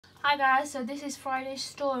Hi guys, so this is Friday's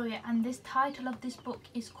story, and this title of this book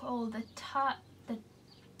is called The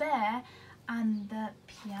Bear and the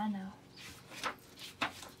Piano.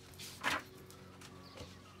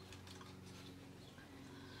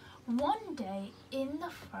 One day in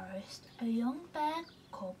the forest, a young bear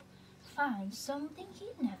cub found something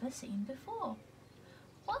he'd never seen before.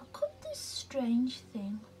 What could this strange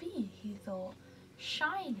thing be, he thought.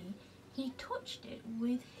 Shyly, he touched it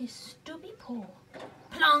with his stubby paw.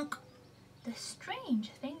 Plonk! The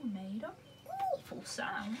strange thing made an awful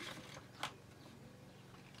sound.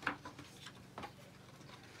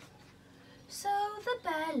 So the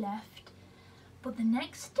bear left, but the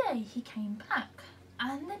next day he came back,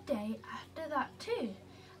 and the day after that too,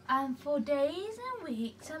 and for days and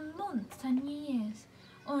weeks and months and years,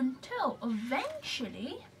 until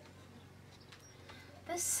eventually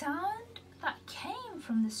the sound that came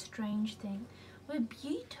from the strange thing were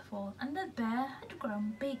beautiful, and the bear had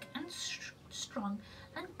grown big and strong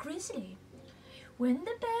and grizzly. When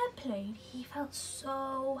the bear played, he felt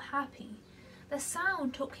so happy. The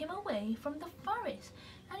sound took him away from the forest,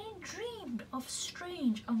 and he dreamed of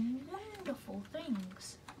strange and wonderful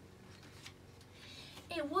things.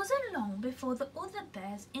 It wasn't long before the other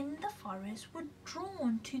bears in the forest were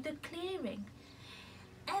drawn to the clearing.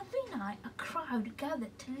 Every night a crowd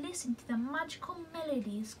gathered to listen to the magical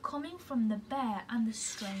melodies coming from the bear and the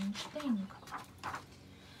strange thing.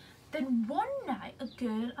 Then one night a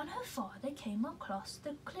girl and her father came across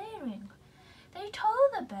the clearing. They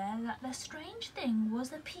told the bear that the strange thing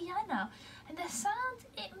was the piano, and the sounds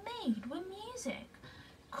it made were music.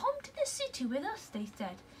 Come to the city with us, they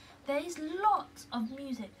said. There is lots of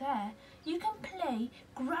music there. You can play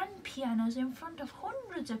grand pianos in front of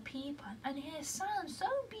hundreds of people and hear sounds so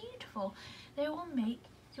beautiful they will make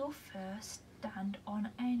your fur stand on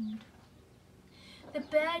end. The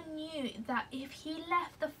bear knew that if he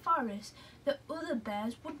left the forest, the other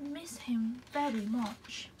bears would miss him very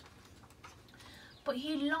much. But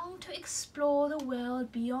he longed to explore the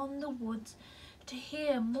world beyond the woods, to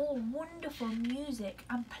hear more wonderful music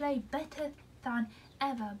and play better than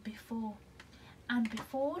ever before. And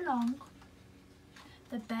before long,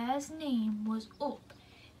 the bear's name was up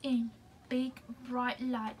in big bright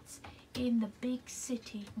lights in the big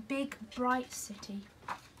bright city.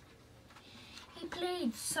 He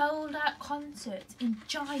played sold-out concerts in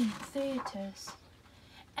giant theatres.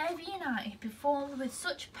 Every night he performed with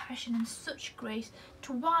such passion and such grace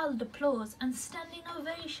to wild applause and standing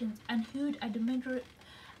ovations and huge admiration.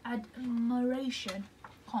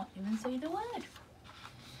 Can't even say the word.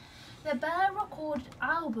 The bear recorded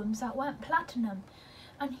albums that went platinum,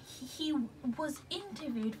 and he was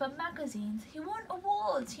interviewed for magazines. He won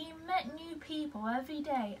awards, he met new people every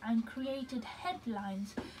day and created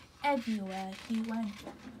headlines everywhere he went.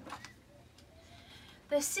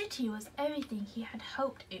 The city was everything he had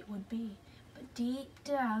hoped it would be, but deep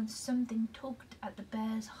down something tugged at the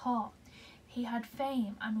bear's heart. He had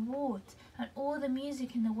fame and awards and all the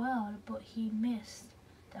music in the world, but he missed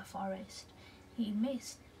the forest. He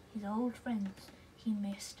missed his old friends. He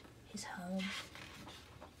missed his home.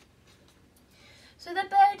 So the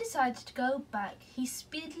bear decided to go back. He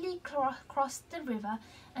speedily crossed the river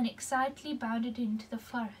and excitedly bounded into the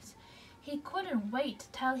forest. He couldn't wait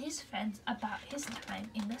to tell his friends about his time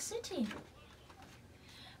in the city.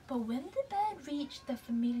 But when the bear reached the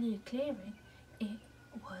familiar clearing, it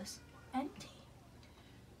was empty.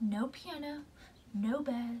 No piano, no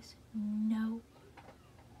bears, no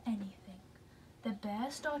anything. The bear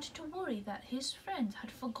started to worry that his friends had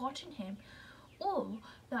forgotten him, or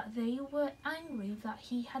that they were angry that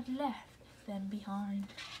he had left them behind.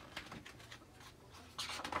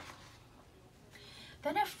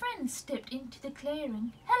 Then a friend stepped into the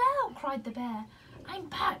clearing. "Hello," cried the bear. "I'm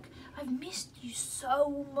back. I've missed you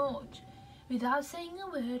so much." Without saying a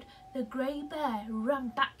word, the grey bear ran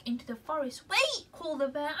back into the forest. "Wait," called the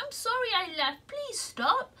bear. "I'm sorry I left. Please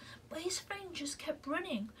stop." But his friend just kept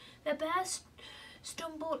running. The bear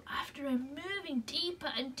stumbled after him, moving deeper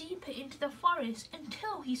and deeper into the forest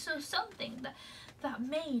until he saw something that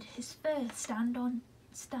made his fur stand on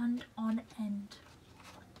end.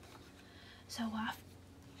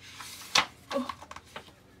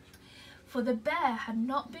 For the bear had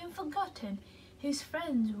not been forgotten. His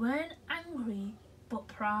friends weren't angry but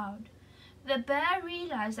proud. The bear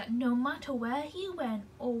realized that no matter where he went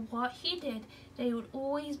or what he did, they would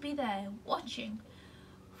always be there, watching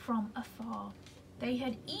from afar. They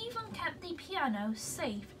had even kept the piano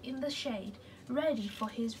safe in the shade, ready for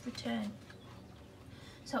his return.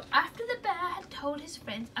 So after the bear had told his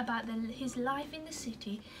friends about his life in the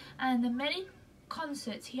city and the many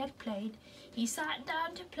concerts he had played, he sat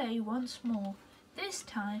down to play once more. This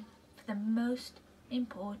time for the most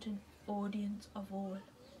important audience of all,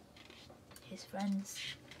 his friends.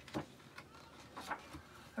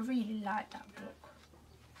 I really like that book.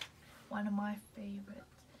 One of my favourites.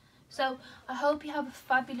 So I hope you have a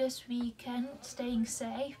fabulous weekend, staying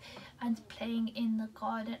safe and playing in the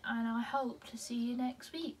garden, and I hope to see you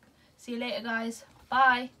next week. See you later, guys.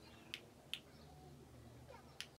 Bye.